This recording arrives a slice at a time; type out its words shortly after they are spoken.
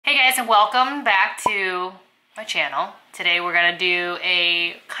Hey guys, and welcome back to my channel. Today we're gonna do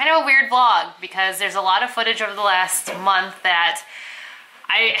a kind of a weird vlog because there's a lot of footage over the last month that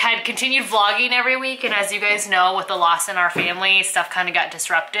I had continued vlogging every week, and as you guys know, with the loss in our family, stuff kind of got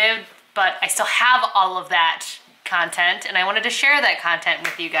disrupted, but I still have all of that content, and I wanted to share that content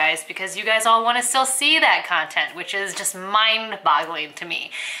with you guys because you guys all want to still see that content, which is just mind-boggling to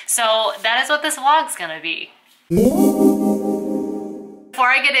me. So that is what this vlog's gonna be. Before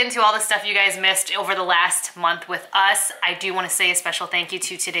I get into all the stuff you guys missed over the last month with us, I do want to say a special thank you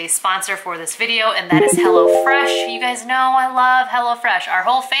to today's sponsor for this video, and that is HelloFresh. You guys know I love HelloFresh. Our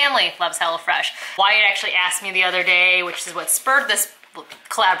whole family loves HelloFresh. Wyatt actually asked me the other day, which is what spurred this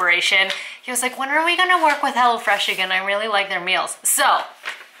collaboration. He was like, when are we gonna work with HelloFresh again? I really like their meals. So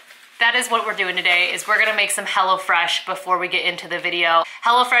that is what we're doing today, is we're gonna make some HelloFresh before we get into the video.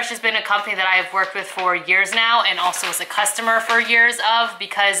 HelloFresh has been a company that I've worked with for years now, and also as a customer for years of,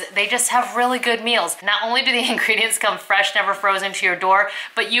 because they just have really good meals. Not only do the ingredients come fresh, never frozen to your door,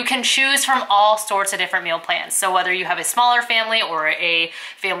 but you can choose from all sorts of different meal plans. So whether you have a smaller family or a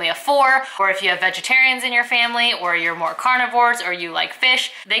family of 4, or if you have vegetarians in your family, or you're more carnivores, or you like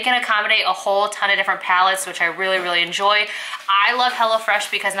fish, they can accommodate a whole ton of different palettes, which I really, really enjoy. I love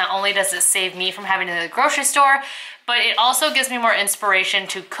HelloFresh because not only does it save me from having to go to the grocery store, but it also gives me more inspiration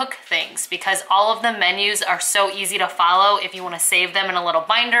to cook things because all of the menus are so easy to follow if you want to save them in a little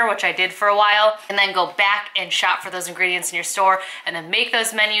binder, which I did for a while, and then go back and shop for those ingredients in your store and then make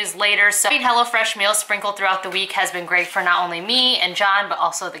those menus later. So having HelloFresh meals sprinkled throughout the week has been great for not only me and John, but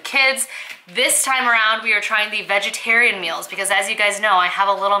also the kids. This time around, we are trying the vegetarian meals because, as you guys know, I have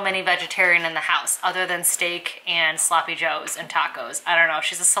a little mini vegetarian in the house other than steak and sloppy joes and tacos. I don't know,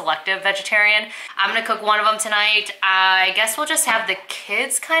 she's a selective vegetarian. I'm gonna cook one of them tonight. I guess we'll just have the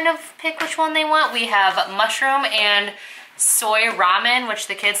kids kind of pick which one they want. We have mushroom and soy ramen, which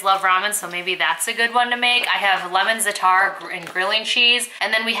the kids love ramen, so maybe that's a good one to make. I have lemon za'atar and grilling cheese,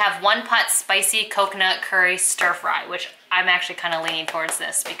 and then we have one pot spicy coconut curry stir fry, which I'm actually kind of leaning towards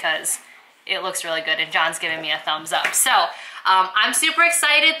this because it looks really good, and John's giving me a thumbs up. So I'm super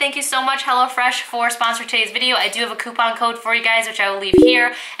excited. Thank you so much, HelloFresh, for sponsoring today's video. I do have a coupon code for you guys, which I will leave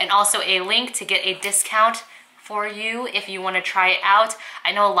here, and also a link to get a discount for you if you want to try it out.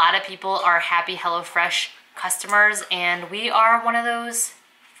 I know a lot of people are happy HelloFresh customers, and we are one of those,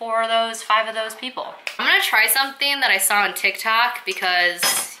 4 of those, 5 of those people. I'm gonna try something that I saw on TikTok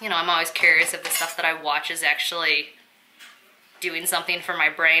because, you know, I'm always curious if the stuff that I watch is actually doing something for my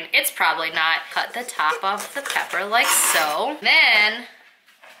brain. It's probably not. Cut the top of the pepper like so. Then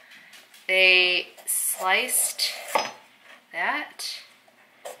they sliced that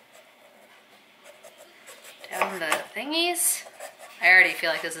down the thingies. I already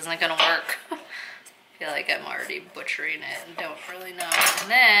feel like this isn't gonna work. I feel like I'm already butchering it and don't really know. And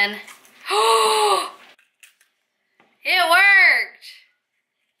then, oh, it worked!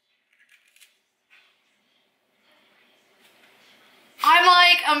 I'm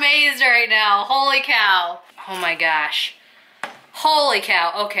like amazed right now. Holy cow. Oh my gosh. Holy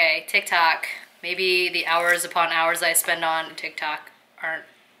cow. Okay, TikTok. Maybe the hours upon hours I spend on TikTok aren't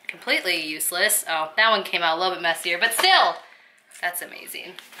completely useless. Oh, that one came out a little bit messier, but still, that's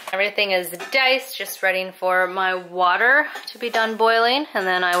amazing. Everything is diced, just ready for my water to be done boiling, and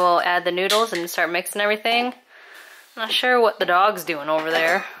then I will add the noodles and start mixing everything. I'm not sure what the dog's doing over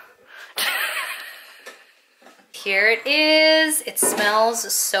there. Here it is. It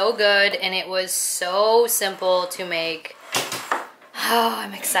smells so good, and it was so simple to make. Oh,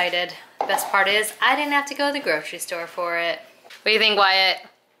 I'm excited. The best part is I didn't have to go to the grocery store for it. What do you think, Wyatt?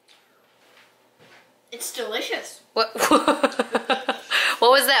 It's delicious. What?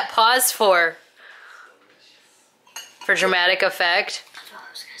 What was that pause for? For dramatic effect? That's what I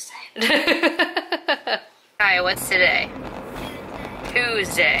was gonna say. Alright, what's today?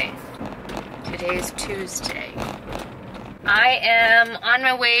 Tuesday. Today's Tuesday. I am on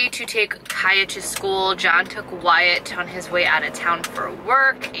my way to take Kaya to school. John took Wyatt on his way out of town for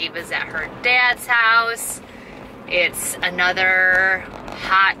work. Ava's at her dad's house. It's another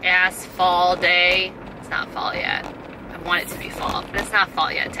hot-ass fall day. It's not fall yet. I want it to be fall, but it's not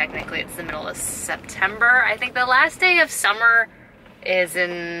fall yet technically. It's the middle of September. I think the last day of summer is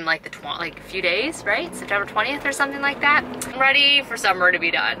in like a few days, right? September 20th or something like that. I'm ready for summer to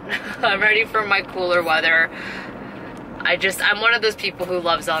be done. I'm ready for my cooler weather. I'm one of those people who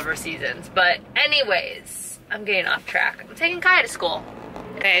loves all of our seasons. But anyways, I'm getting off track. I'm taking Kaya to school.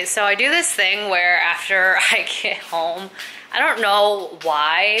 Okay, so I do this thing where after I get home, I don't know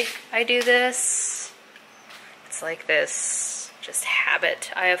why I do this. It's like this just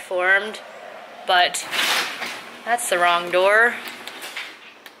habit I have formed, but that's the wrong door.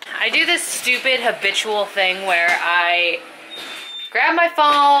 I do this stupid habitual thing where I grab my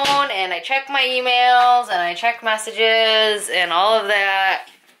phone and I check my emails and I check messages and all of that,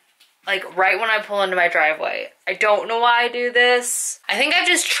 like right when I pull into my driveway. I don't know why I do this. I think I've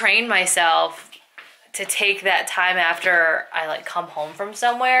just trained myself to take that time after I like come home from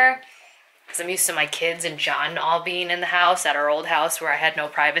somewhere, because I'm used to my kids and John all being in the house at our old house where I had no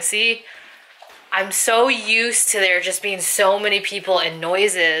privacy. I'm so used to there just being so many people and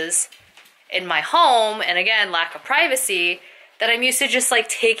noises in my home, and again, lack of privacy, that I'm used to just like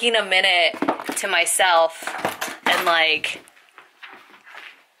taking a minute to myself and like,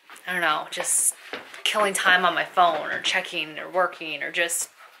 I don't know, just killing time on my phone or checking or working or just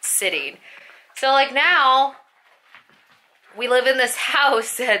sitting. So like now, we live in this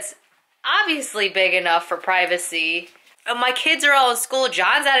house that's obviously big enough for privacy. My kids are all in school.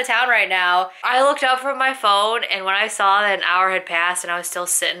 John's out of town right now. I looked up from my phone, and when I saw that an hour had passed and I was still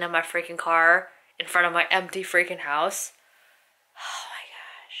sitting in my freaking car in front of my empty freaking house, oh my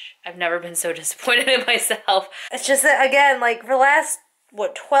gosh, I've never been so disappointed in myself. It's just that, again, like for the last,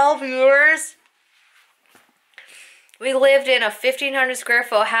 what, 12 years? We lived in a 1,500 square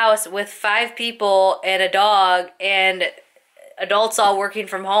foot house with 5 people and a dog and adults all working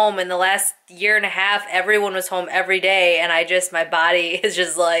from home. In the last year and a half, everyone was home every day, and my body is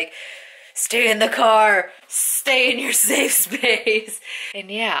just like, stay in the car, stay in your safe space. And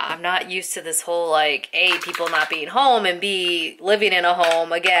yeah, I'm not used to this whole like, A, people not being home, and B, living in a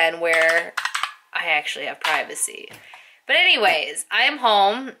home again where I actually have privacy. But anyways, I am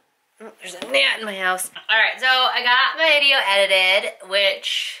home. Oh, there's a gnat in my house. All right, so I got my video edited,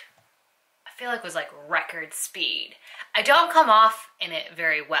 which I feel like was like record speed. I don't come off in it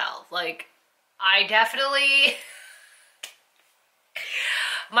very well. Like, I definitely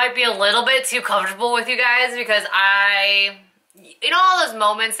might be a little bit too comfortable with you guys, because you know all those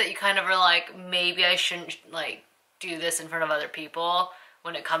moments that you kind of are like, maybe I shouldn't like do this in front of other people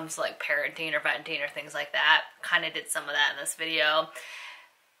when it comes to like parenting or venting or things like that. Kind of did some of that in this video.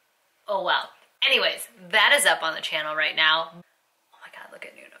 Oh well. Anyways, that is up on the channel right now. Oh my god, look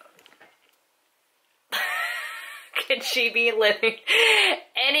at New Note. Could she be living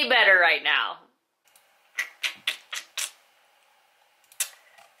any better right now?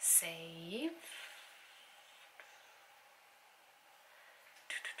 Save.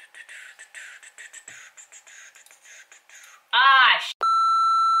 Ah,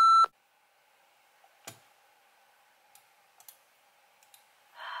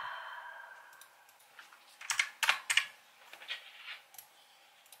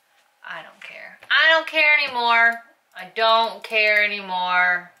 I don't care. I don't care anymore. I don't care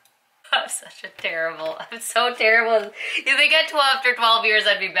anymore. I'm such a terrible, I'm so terrible. You think after 12 years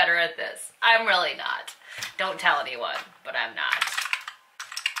I'd be better at this. I'm really not. Don't tell anyone, but I'm not.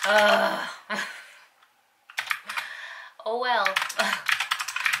 Oh well.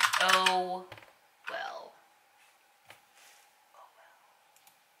 Oh well.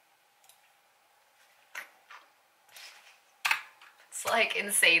 It's like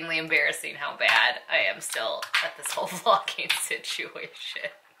insanely embarrassing how bad I am still at this whole vlogging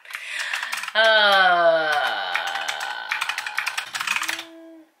situation.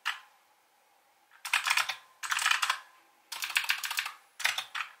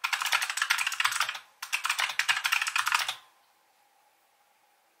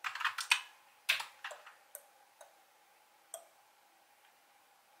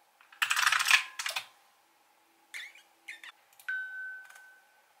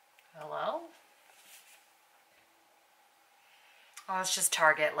 Hello? Oh, it's just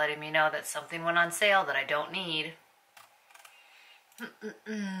Target letting me know that something went on sale that I don't need.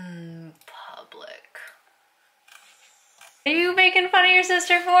 Public. Are you making fun of your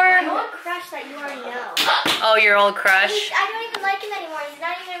sister for? My old crush that you already know. Oh, your old crush? I don't even like him anymore. He's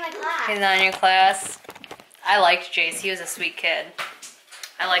not even in my class. He's not in your class? I liked Jace. He was a sweet kid.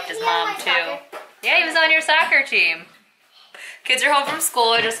 I liked his mom too. Soccer. Yeah, he was on your soccer team. Kids are home from school.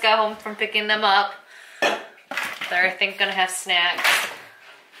 I just got home from picking them up. They're, I think, gonna have snacks.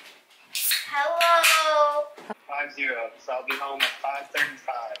 Hello. 5-0, so I'll be home at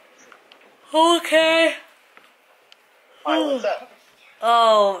 5:35. Okay. Why, what's up?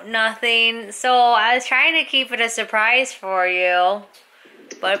 Oh, nothing. So I was trying to keep it a surprise for you,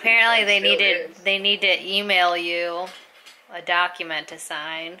 but apparently they need to email you a document to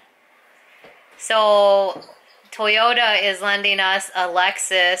sign. So Toyota is lending us a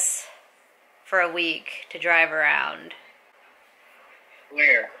Lexus for a week to drive around.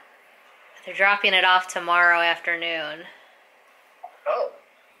 Where? They're dropping it off tomorrow afternoon. Oh.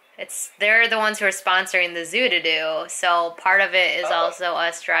 they're the ones who are sponsoring the zoo to do. So part of it is also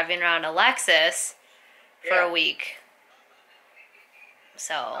us driving around Alexis for a week.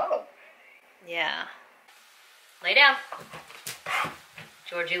 So, yeah. Lay down.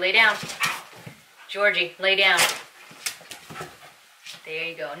 Georgie, lay down. Georgie, lay down. There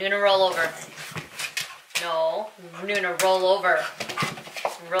you go. Nuna, roll over. No. Nuna, roll over.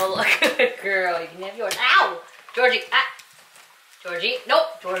 Roll. Good girl. You can have yours. Ow! Georgie. Ah. Georgie.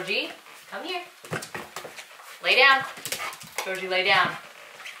 Nope. Georgie. Come here. Lay down. Georgie, lay down.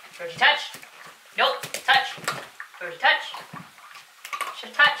 Georgie, touch. Nope. Touch. Georgie, touch.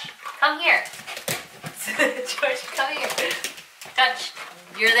 Should touch. Come here. Georgie, come here. Touch.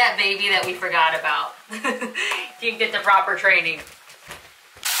 You're that baby that we forgot about. You can get the proper training.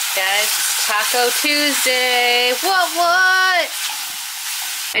 Guys, it's Taco Tuesday. What?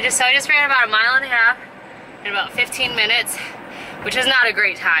 I just ran about 1.5 miles in about 15 minutes, which is not a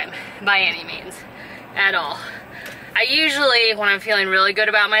great time by any means at all. I usually, when I'm feeling really good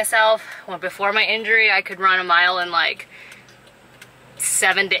about myself, before my injury, I could run 1 mile in like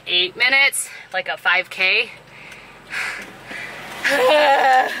 7 to 8 minutes, like a 5K.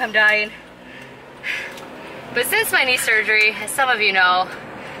 I'm dying. But since my knee surgery, as some of you know,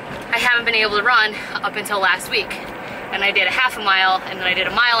 I haven't been able to run up until last week. And I did a 1/2 mile, and then I did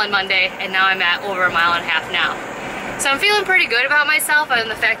 1 mile on Monday, and now I'm at over 1.5 miles now. So I'm feeling pretty good about myself, other than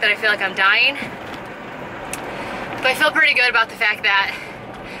the fact that I feel like I'm dying. But I feel pretty good about the fact that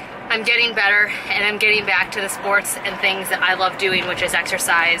I'm getting better, and I'm getting back to the sports and things that I love doing, which is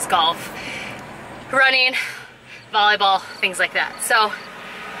exercise, golf, running, volleyball, things like that. So,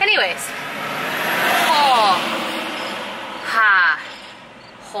 anyways.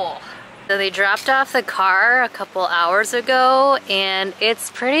 So they dropped off the car a couple hours ago, and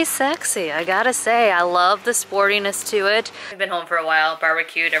it's pretty sexy, I gotta say. I love the sportiness to it. We've been home for a while,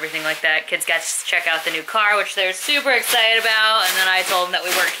 barbecued, everything like that. Kids got to check out the new car, which they're super excited about, and then I told them that we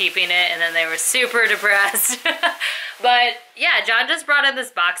weren't keeping it, and then they were super depressed. But yeah, John just brought in this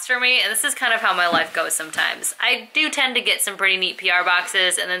box for me, and this is kind of how my life goes sometimes. I do tend to get some pretty neat PR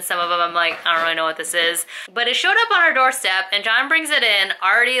boxes, and then some of them I'm like, I don't really know what this is. But it showed up on our doorstep, and John brings it in,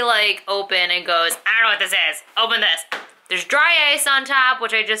 already like open, and goes, I don't know what this is. Open this. There's dry ice on top,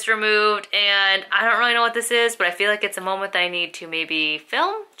 which I just removed, and I don't really know what this is, but I feel like it's a moment that I need to maybe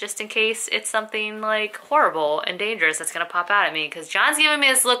film, just in case it's something like horrible and dangerous that's gonna pop out at me, because John's giving me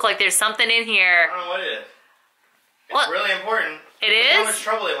this look like there's something in here. I don't know what it is. It's really important. It Look is? how much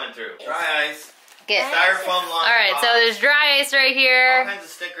trouble they went through. Dry ice. Get. Styrofoam line. Alright, so there's dry ice right here. All kinds of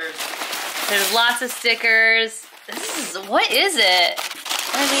stickers. There's lots of stickers. This is, what is it?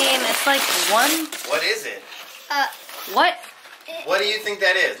 I mean, it's like one. What is it? What? What do you think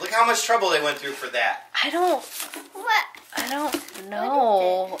that is? Look how much trouble they went through for that. I don't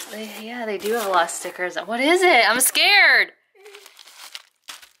know. What is Yeah, they do have a lot of stickers. What is it? I'm scared.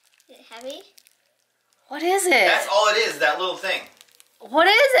 it heavy? What is it? That's all it is, that little thing. What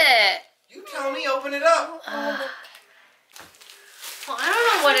is it? You tell me, open it up. Well, I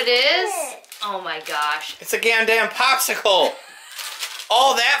don't know what it is. Oh my gosh. It's a damn popsicle.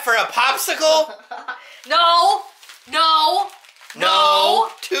 All that for a popsicle? No. No.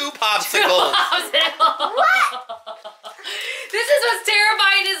 2 popsicles. What? This is what's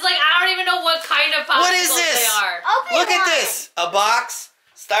terrifying is like I don't even know what kind of popsicles What is this? they are. Open Look at one. this. A box,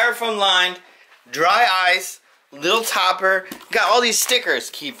 styrofoam lined, dry ice, little topper. Got all these stickers.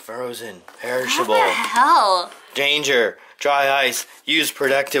 Keep frozen, perishable, What the hell? danger, dry ice, use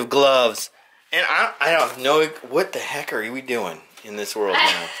protective gloves. And I don't know what the heck are we doing in this world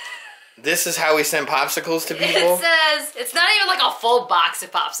now. This is how we send popsicles to people? It says, it's not even like a full box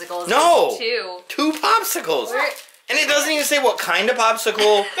of popsicles. No. It's 2. 2 popsicles. Where- And it doesn't even say what kind of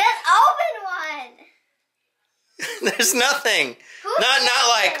popsicle. Just open one. There's nothing. Who Not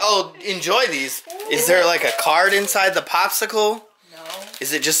like, oh, enjoy these. Is there like a card inside the popsicle? No.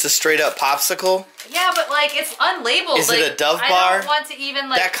 Is it just a straight up popsicle? Yeah, but like it's unlabeled. Is it like, a Dove I bar? don't want to even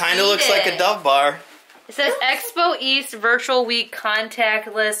like That kind of eat looks like a it. Dove bar. It says Expo East Virtual Week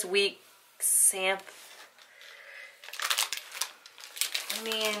Contactless Week Samp. I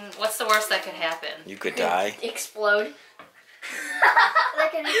mean, what's the worst that could happen? You could die. Explode.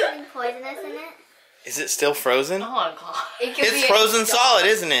 Like anything poisonous in it? Is it still frozen? Oh my god. It could It's frozen solid,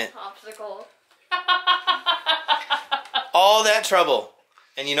 isn't it? Popsicle. All that trouble.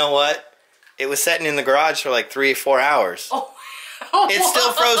 And you know what? It was sitting in the garage for like 3 or 4 hours. Oh. It's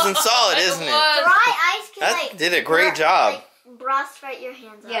still frozen solid, isn't it? Dry ice can That did a great job. Like, frostbite your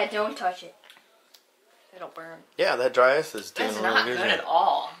hands up. Yeah, don't touch it. It'll burn. Yeah, that dry ice is doing That's a not really good good at job.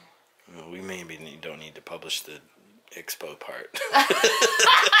 all. Well, we maybe don't need to publish the expo part.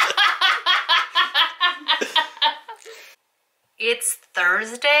 It's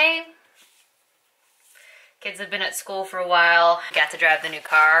Thursday. Kids have been at school for a while. Got to drive the new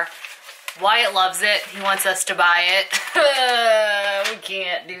car. Wyatt loves it. He wants us to buy it. We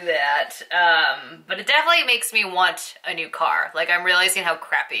can't do that. But it definitely makes me want a new car. Like, I'm realizing how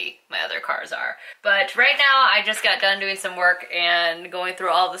crappy my other cars are. But right now, I just got done doing some work and going through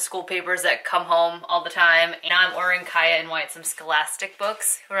all the school papers that come home all the time. And I'm ordering Kaya and Wyatt some Scholastic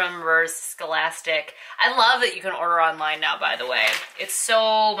books. Who remembers Scholastic? I love that you can order online now, by the way. It's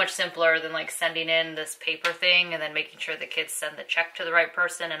so much simpler than like sending in this paper thing and then making sure the kids send the check to the right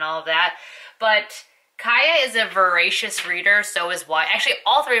person and all of that. But Kaya is a voracious reader, so is Wyatt. Actually,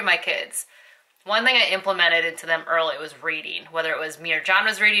 all three of my kids. One thing I implemented into them early was reading. Whether it was me or John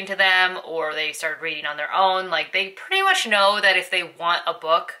was reading to them or they started reading on their own, like they pretty much know that if they want a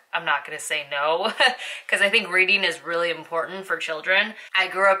book, I'm not going to say no, because I think reading is really important for children. I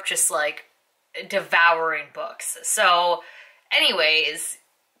grew up just like devouring books. So anyways,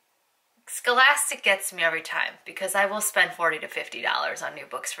 Scholastic gets me every time because I will spend $40 to $50 on new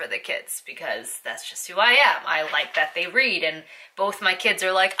books for the kids because that's just who I am. I like that they read, and both my kids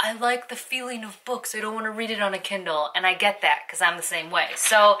are like, I like the feeling of books. I don't want to read it on a Kindle, and I get that because I'm the same way.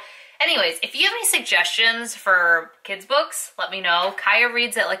 So anyways, if you have any suggestions for kids' books, let me know. Kaya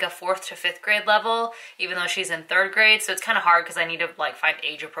reads at like a 4th to 5th grade level, even though she's in 3rd grade, so it's kind of hard because I need to like find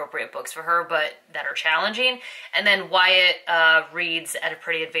age-appropriate books for her, but that are challenging. And then Wyatt reads at a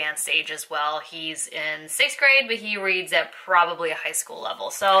pretty advanced age as well. He's in 6th grade, but he reads at probably a high school level.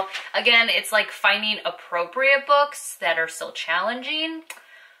 So again, it's like finding appropriate books that are still challenging.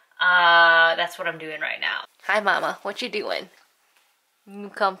 That's what I'm doing right now. Hi, Mama. What you doing? You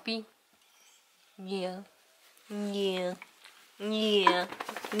comfy? Yeah. Yeah. Yeah.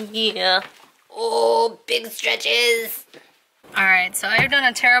 Yeah. Oh, big stretches. Alright, so I've done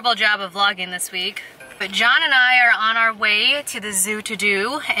a terrible job of vlogging this week, but John and I are on our way to the zoo to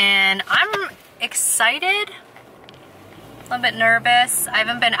do, and I'm excited. A little bit nervous. I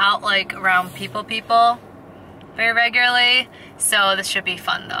haven't been out like around people very regularly, so this should be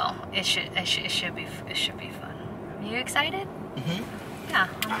fun though. It should be fun. Are you excited? Mm-hmm. Yeah,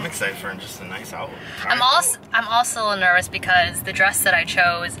 I'm excited for just a nice outfit. I'm also a little nervous because the dress that I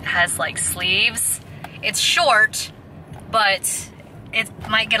chose has like sleeves. It's short, but it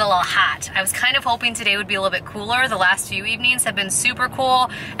might get a little hot. I was kind of hoping today would be a little bit cooler. The last few evenings have been super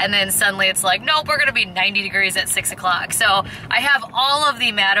cool, and then suddenly it's like, nope, we're gonna be 90 degrees at 6 o'clock. So I have all of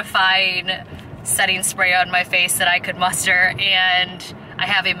the mattifying setting spray on my face that I could muster, and I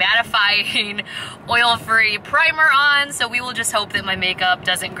have a mattifying oil-free primer on, so we will just hope that my makeup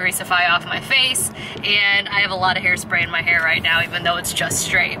doesn't greasify off my face. And I have a lot of hairspray in my hair right now, even though it's just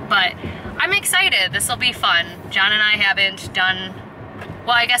straight. But I'm excited. This will be fun. John and I haven't done,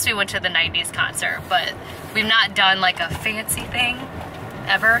 well, I guess we went to the 90s concert, but we've not done like a fancy thing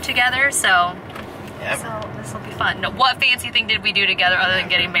ever together, so this will be fun. No, what fancy thing did we do together other than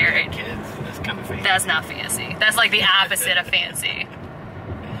getting married? Kids, that's kind of fancy. That's not fancy. That's like the opposite of fancy.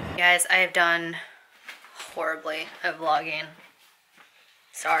 Guys, I have done horribly at vlogging.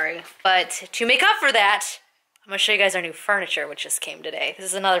 Sorry. But to make up for that, I'm going to show you guys our new furniture, which just came today. This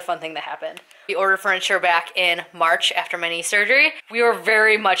is another fun thing that happened. We ordered furniture back in March after my knee surgery. We were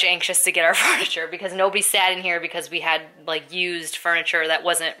very much anxious to get our furniture because nobody sat in here because we had like used furniture that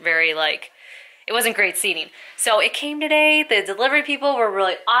wasn't very like, it wasn't great seating. So it came today. The delivery people were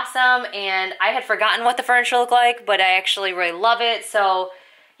really awesome, and I had forgotten what the furniture looked like, but I actually really love it. So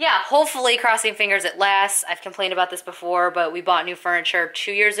yeah, hopefully, crossing fingers, it lasts. I've complained about this before, but we bought new furniture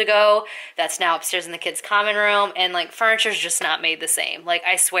 2 years ago. That's now upstairs in the kids' common room, and like furniture's just not made the same. Like,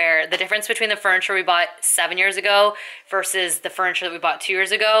 I swear, the difference between the furniture we bought 7 years ago versus the furniture that we bought 2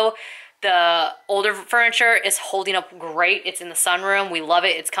 years ago, the older furniture is holding up great. It's in the sunroom. We love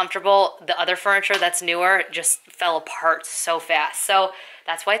it. It's comfortable. The other furniture that's newer just fell apart so fast. So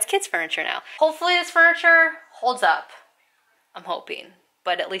that's why it's kids' furniture now. Hopefully this furniture holds up. I'm hoping.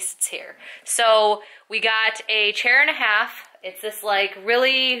 But at least it's here. So we got a chair and a half. It's this like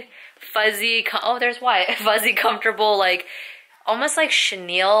really fuzzy, oh, there's Wyatt, fuzzy, comfortable, like almost like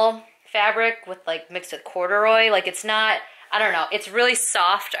chenille fabric with like mixed with corduroy. Like it's not, I don't know, it's really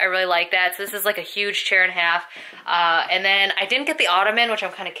soft. I really like that. So this is like a huge chair and a half. And then I didn't get the ottoman, which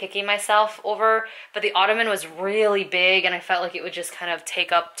I'm kind of kicking myself over, but the ottoman was really big and I felt like it would just kind of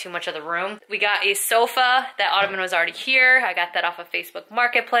take up too much of the room. We got a sofa. That ottoman was already here. I got that off of Facebook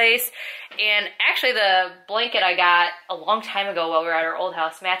Marketplace. And actually the blanket I got a long time ago while we were at our old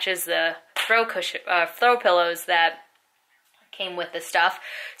house matches the throw pillows that came with the stuff.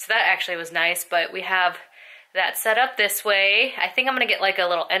 So that actually was nice, but we have that set up this way. I think I'm gonna get like a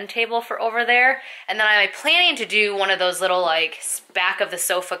little end table for over there. And then I'm planning to do one of those little like back of the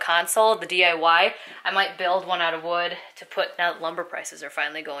sofa console, the DIY. I might build one out of wood to put, now that lumber prices are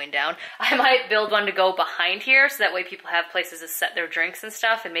finally going down, I might build one to go behind here so that way people have places to set their drinks and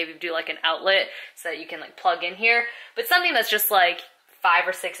stuff, and maybe do like an outlet so that you can like plug in here. But something that's just like 5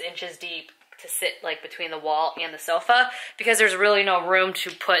 or 6 inches deep to sit like between the wall and the sofa, because there's really no room to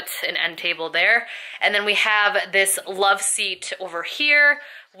put an end table there. And then we have this love seat over here,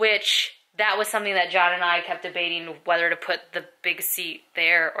 which that was something that John and I kept debating whether to put the big seat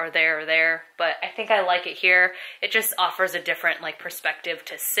there or there or there, but I think I like it here. It just offers a different like perspective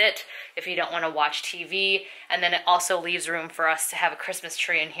to sit if you don't want to watch TV. And then it also leaves room for us to have a Christmas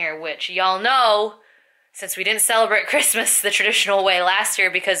tree in here, which y'all know, since we didn't celebrate Christmas the traditional way last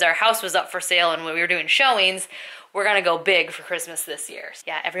year because our house was up for sale and we were doing showings, we're gonna go big for Christmas this year.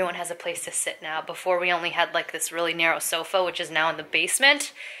 Yeah, everyone has a place to sit now. Before we only had like this really narrow sofa, which is now in the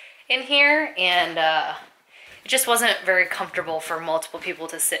basement in here, and it just wasn't very comfortable for multiple people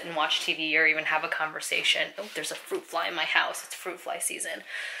to sit and watch TV or even have a conversation. Oh, there's a fruit fly in my house. It's fruit fly season.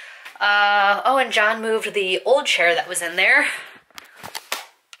 Oh, and John moved the old chair that was in there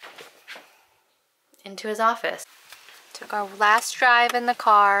into his office. Took our last drive in the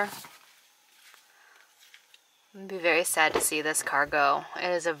car. I'd be very sad to see this car go. It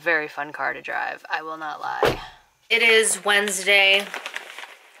is a very fun car to drive, I will not lie. It is Wednesday.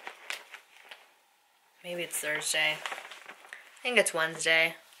 Maybe it's Thursday. I think it's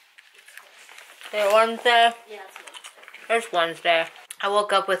Wednesday. Is it Wednesday? Yeah, it's Wednesday. It's Wednesday. I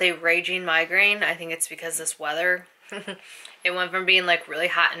woke up with a raging migraine. I think it's because this weather. It went from being like really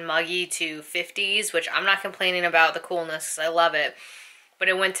hot and muggy to 50s, which I'm not complaining about the coolness because I love it. But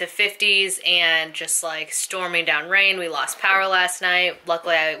it went to 50s and just like storming down rain. We lost power last night.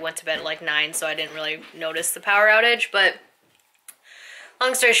 Luckily I went to bed at like 9, so I didn't really notice the power outage. But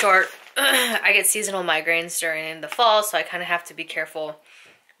long story short, I get seasonal migraines during the fall, so I kind of have to be careful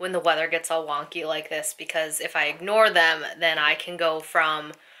when the weather gets all wonky like this, because if I ignore them, then I can go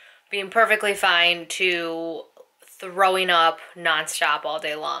from being perfectly fine to throwing up nonstop all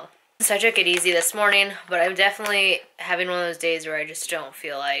day long. So I took it easy this morning, but I'm definitely having one of those days where I just don't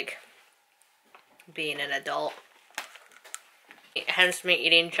feel like being an adult. Hence me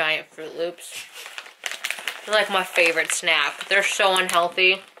eating giant Fruit Loops. They're like my favorite snack. They're so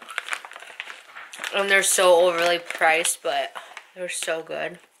unhealthy. And they're so overly priced, but they're so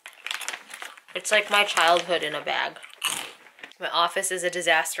good. It's like my childhood in a bag. My office is a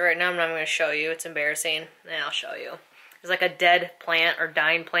disaster right now. I'm not going to show you. It's embarrassing. And I'll show you. There's like a dead plant or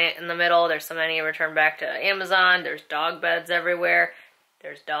dying plant in the middle. There's some I need to return back to Amazon. There's dog beds everywhere.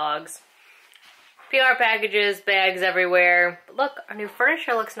 There's dogs. PR packages, bags everywhere. But look, our new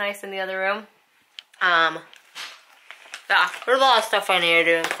furniture looks nice in the other room. Yeah, there's a lot of stuff I need to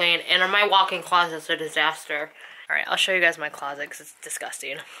do and clean. And my walk-in closet's a disaster. Alright, I'll show you guys my closet because it's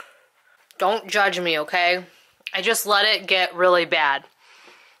disgusting. Don't judge me, okay? I just let it get really bad.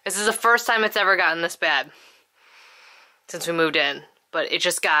 This is the first time it's ever gotten this bad since we moved in, but it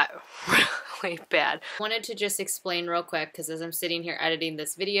just got really bad. I wanted to just explain real quick, because as I'm sitting here editing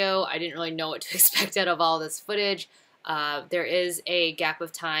this video, I didn't really know what to expect out of all this footage. There is a gap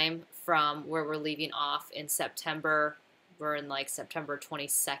of time from where we're leaving off in September. We're in like September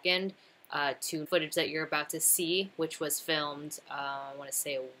 22nd. To footage that you're about to see, which was filmed, I want to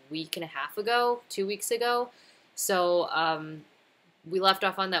say a week and a half ago, 2 weeks ago. So we left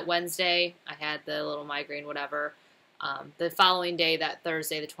off on that Wednesday. I had the little migraine, whatever. The following day, that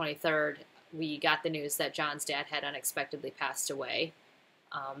Thursday, the 23rd, we got the news that John's dad had unexpectedly passed away.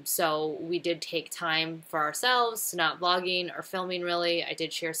 So we did take time for ourselves, not vlogging or filming really. I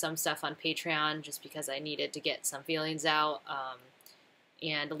did share some stuff on Patreon just because I needed to get some feelings out.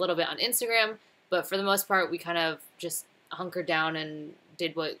 And a little bit on Instagram, but for the most part, we kind of just hunkered down and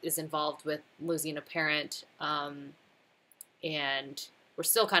did what is involved with losing a parent, and we're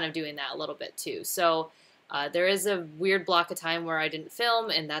still kind of doing that a little bit too. So there is a weird block of time where I didn't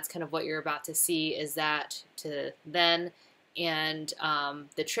film, and that's kind of what you're about to see is that to then. And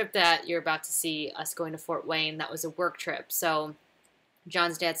the trip that you're about to see, us going to Fort Wayne, that was a work trip. So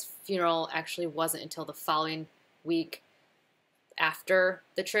John's dad's funeral actually wasn't until the following week after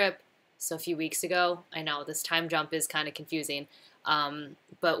the trip, so a few weeks ago. I know this time jump is kind of confusing,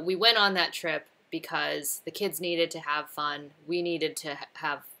 but we went on that trip because the kids needed to have fun. We needed to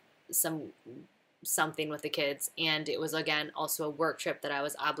have something with the kids, and it was again also a work trip that I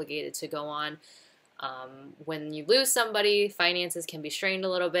was obligated to go on. When you lose somebody, finances can be strained a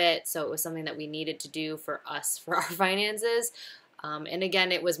little bit, so it was something that we needed to do for us, for our finances. And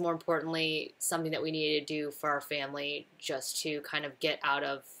again, it was more importantly something that we needed to do for our family just to kind of get out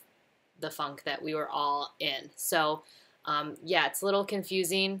of the funk that we were all in. So, yeah, it's a little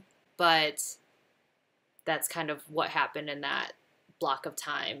confusing, but that's kind of what happened in that block of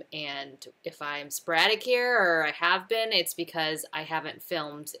time. And if I'm sporadic here, or I have been, it's because I haven't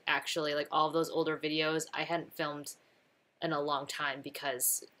filmed actually, like all of those older videos, I hadn't filmed in a long time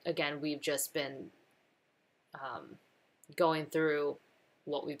because, again, we've just been going through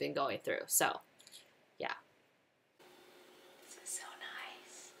what we've been going through. So, yeah. This is so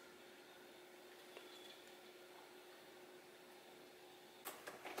nice.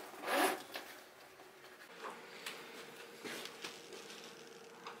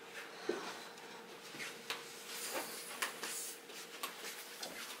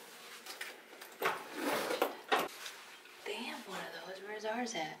 They have one of those. Where's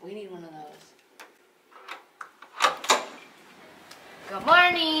ours at? We need one of those. Good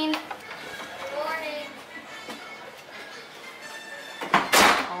morning. Good morning.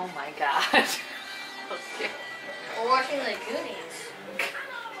 Oh my gosh. Okay. We're watching the Goonies.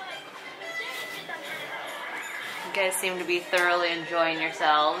 You guys seem to be thoroughly enjoying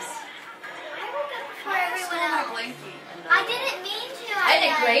yourselves. I woke up before everyone else. I didn't mean to. I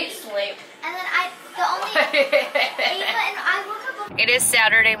had a great sleep. And then Ava and I woke up. It is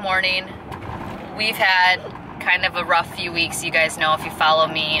Saturday morning. We've had kind of a rough few weeks. You guys know if you follow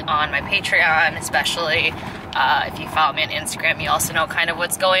me on my Patreon, especially if you follow me on Instagram, you also know kind of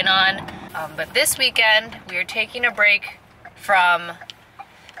what's going on. But this weekend, we are taking a break from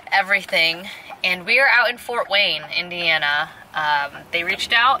everything, and we are out in Fort Wayne, Indiana. They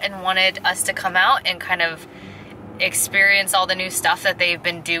reached out and wanted us to come out and kind of experience all the new stuff that they've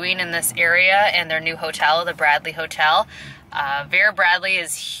been doing in this area and their new hotel, the Bradley Hotel. Vera Bradley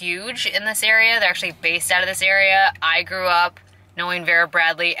is huge in this area. They're actually based out of this area. I grew up knowing Vera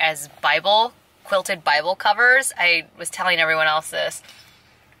Bradley as quilted Bible covers. I was telling everyone else this.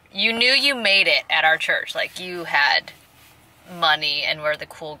 You knew you made it at our church. Like, you had money and were the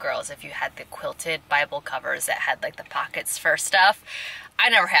cool girls if you had the quilted Bible covers that had like the pockets for stuff. I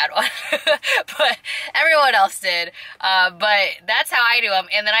never had one, but everyone else did. But that's how I do them.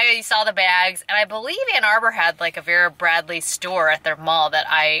 And then I saw the bags, and I believe Ann Arbor had like a Vera Bradley store at their mall that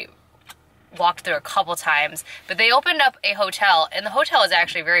I walked through a couple times. But they opened up a hotel, and the hotel is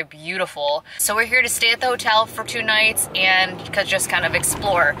actually very beautiful. So we're here to stay at the hotel for 2 nights and just kind of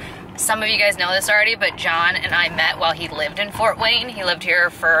explore. Some of you guys know this already, but John and I met while he lived in Fort Wayne. He lived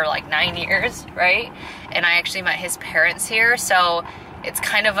here for like 9 years, right? And I actually met his parents here, so it's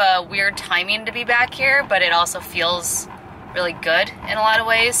kind of a weird timing to be back here, but it also feels really good in a lot of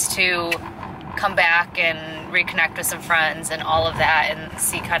ways to come back and reconnect with some friends and all of that and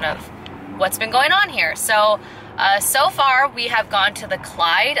see kind of what's been going on here. So, so far we have gone to the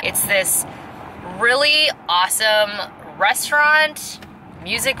Clyde. It's this really awesome restaurant,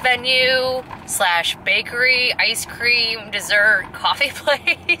 music venue / bakery, ice cream, dessert, coffee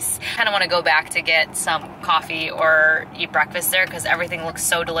place. Kind of want to go back to get some coffee or eat breakfast there because everything looks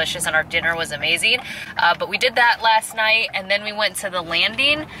so delicious and our dinner was amazing. But we did that last night, and then we went to the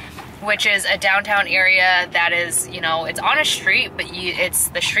Landing, which is a downtown area that is, you know, it's on a street, but it's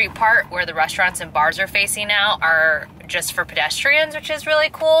the street part where the restaurants and bars are facing now are just for pedestrians, which is really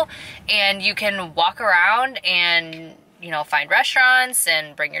cool. And you can walk around and, you know, find restaurants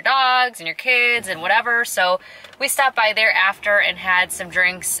and bring your dogs and your kids and whatever. So we stopped by there after and had some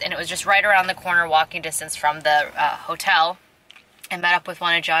drinks, and it was just right around the corner, walking distance from the hotel, and met up with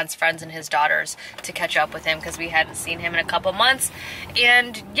one of John's friends and his daughters to catch up with him because we hadn't seen him in a couple months.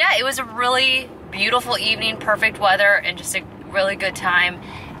 And yeah, it was a really beautiful evening, perfect weather, and just a really good time.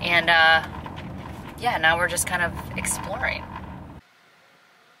 And yeah, now we're just kind of exploring.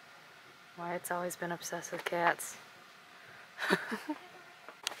 Wyatt's always been obsessed with cats.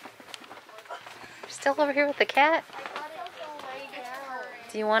 Still over here with the cat?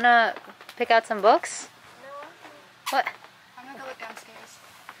 Do you want to pick out some books? No. What? I'm gonna go look downstairs.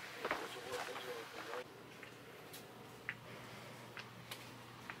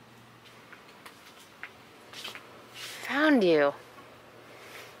 Found you.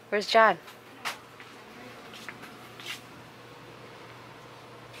 Where's John?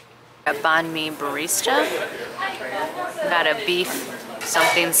 A banh mi barista. Got a beef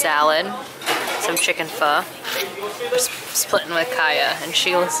something salad, some chicken pho. We're splitting with Kaya, and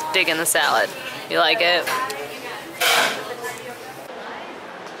she was digging the salad. You like it?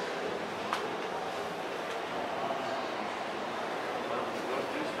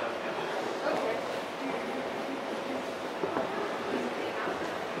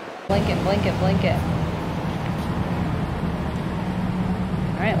 Blink it, blink it, blink it.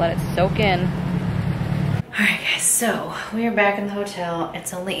 right, let it soak in. All right, guys, so we are back in the hotel.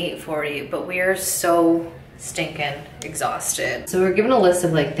 It's only 8:40, but we are so stinking exhausted. So we're given a list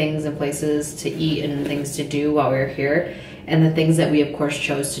of like things and places to eat and things to do while we were here. And the things that we of course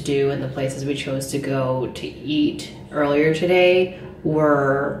chose to do and the places we chose to go to eat earlier today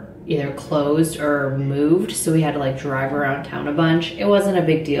were either closed or moved. So we had to like drive around town a bunch. It wasn't a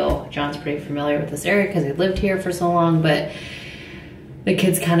big deal. John's pretty familiar with this area because he lived here for so long, but the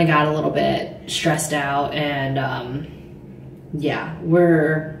kids kind of got a little bit stressed out and yeah,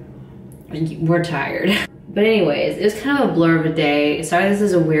 we're tired. But anyways, it was kind of a blur of a day. Sorry this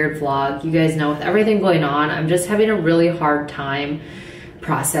is a weird vlog. You guys know with everything going on, I'm just having a really hard time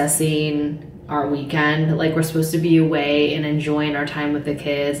processing our weekend. Like we're supposed to be away and enjoying our time with the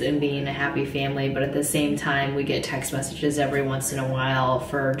kids and being a happy family, but at the same time we get text messages every once in a while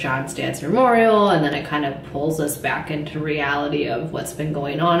for John's dad's memorial, and then it kind of pulls us back into reality of what's been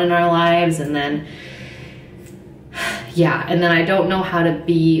going on in our lives. And then yeah, and then I don't know how to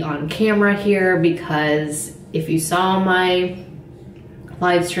be on camera here because if you saw my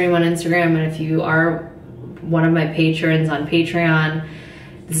live stream on Instagram and if you are one of my patrons on Patreon,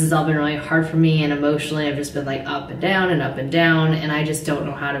 this has all been really hard for me, and emotionally I've just been like up and down and up and down, and I just don't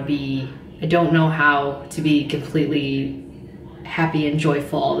know how to be, I don't know how to be completely happy and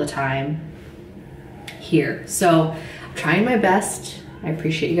joyful all the time here. So I'm trying my best. I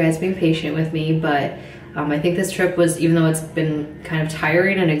appreciate you guys being patient with me, but I think this trip was, even though it's been kind of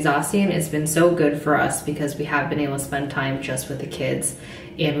tiring and exhausting, it's been so good for us because we have been able to spend time just with the kids,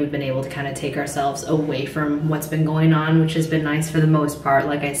 and we've been able to kind of take ourselves away from what's been going on, which has been nice for the most part.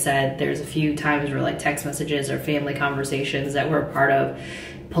 Like I said, there's a few times where like text messages or family conversations that we're a part of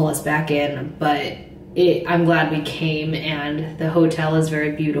pull us back in, but I'm glad we came, and the hotel is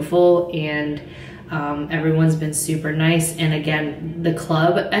very beautiful, and everyone's been super nice. And again, the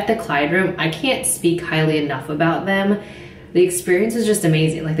club at the Clyde Room, I can't speak highly enough about them. The experience is just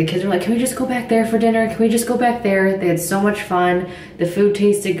amazing. Like the kids were like, can we just go back there for dinner? Can we just go back there? They had so much fun. The food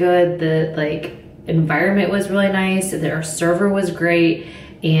tasted good. The like environment was really nice. Our server was great.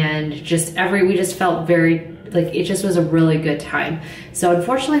 And just we just felt very, like it just was a really good time. So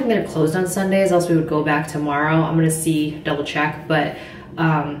unfortunately, I'm gonna close on Sundays, else we would go back tomorrow. I'm gonna double check, but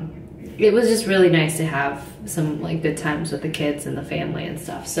it was just really nice to have some like good times with the kids and the family and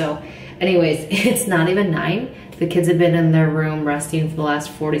stuff. So anyways, it's not even 9. The kids have been in their room resting for the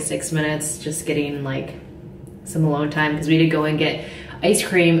last 46 minutes, just getting like some alone time because we did go and get ice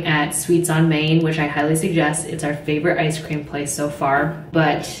cream at Sweets on Main, which I highly suggest. It's our favorite ice cream place so far.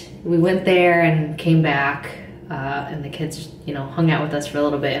 But we went there and came back and the kids, you know, hung out with us for a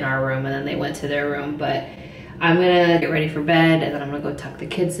little bit in our room, and then they went to their room. But I'm gonna get ready for bed, and then I'm gonna go tuck the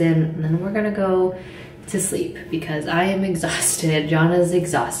kids in, and then we're gonna go to sleep because I am exhausted. John is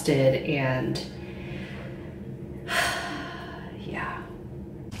exhausted, and yeah.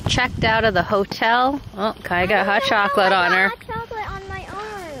 Checked out of the hotel. Oh, Kai got hot chocolate on her. Hot chocolate on my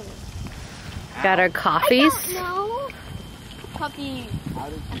arm. Got our coffees. No. Puppy.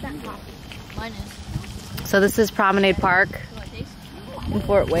 Mine is. So this is Promenade Park in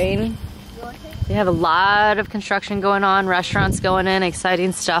Fort Wayne. We have a lot of construction going on, restaurants going in,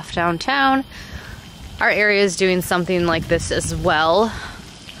 exciting stuff downtown. Our area is doing something like this as well.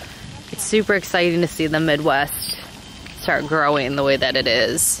 It's super exciting to see the Midwest start growing the way that it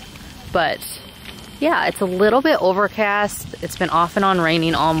is. But yeah, it's a little bit overcast. It's been off and on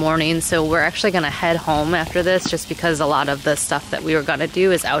raining all morning, so we're actually gonna head home after this just because a lot of the stuff that we were gonna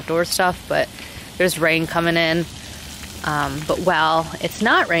do is outdoor stuff, but there's rain coming in. But while it's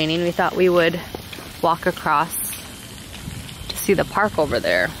not raining, we thought we would walk across to see the park over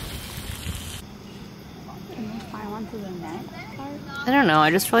there. I don't know, I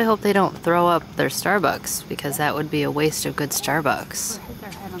just really hope they don't throw up their Starbucks because that would be a waste of good Starbucks.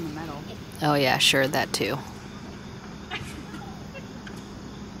 Oh yeah, sure, that too.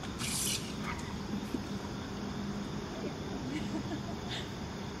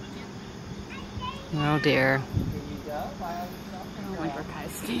 Oh dear.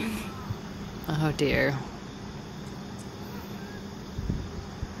 Oh dear.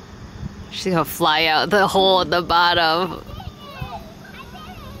 She's gonna fly out the hole at the bottom.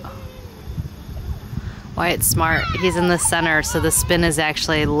 Wyatt's smart. He's in the center, so the spin is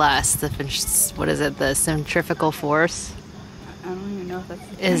actually less. What is it? The centrifugal force? I don't even know if that's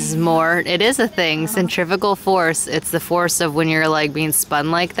the is more. It is a thing. Centrifugal force. It's the force of when you're like being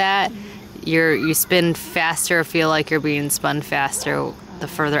spun like that. You spin faster, feel like you're being spun faster the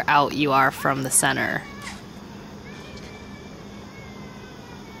further out you are from the center.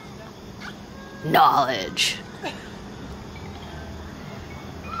 Knowledge.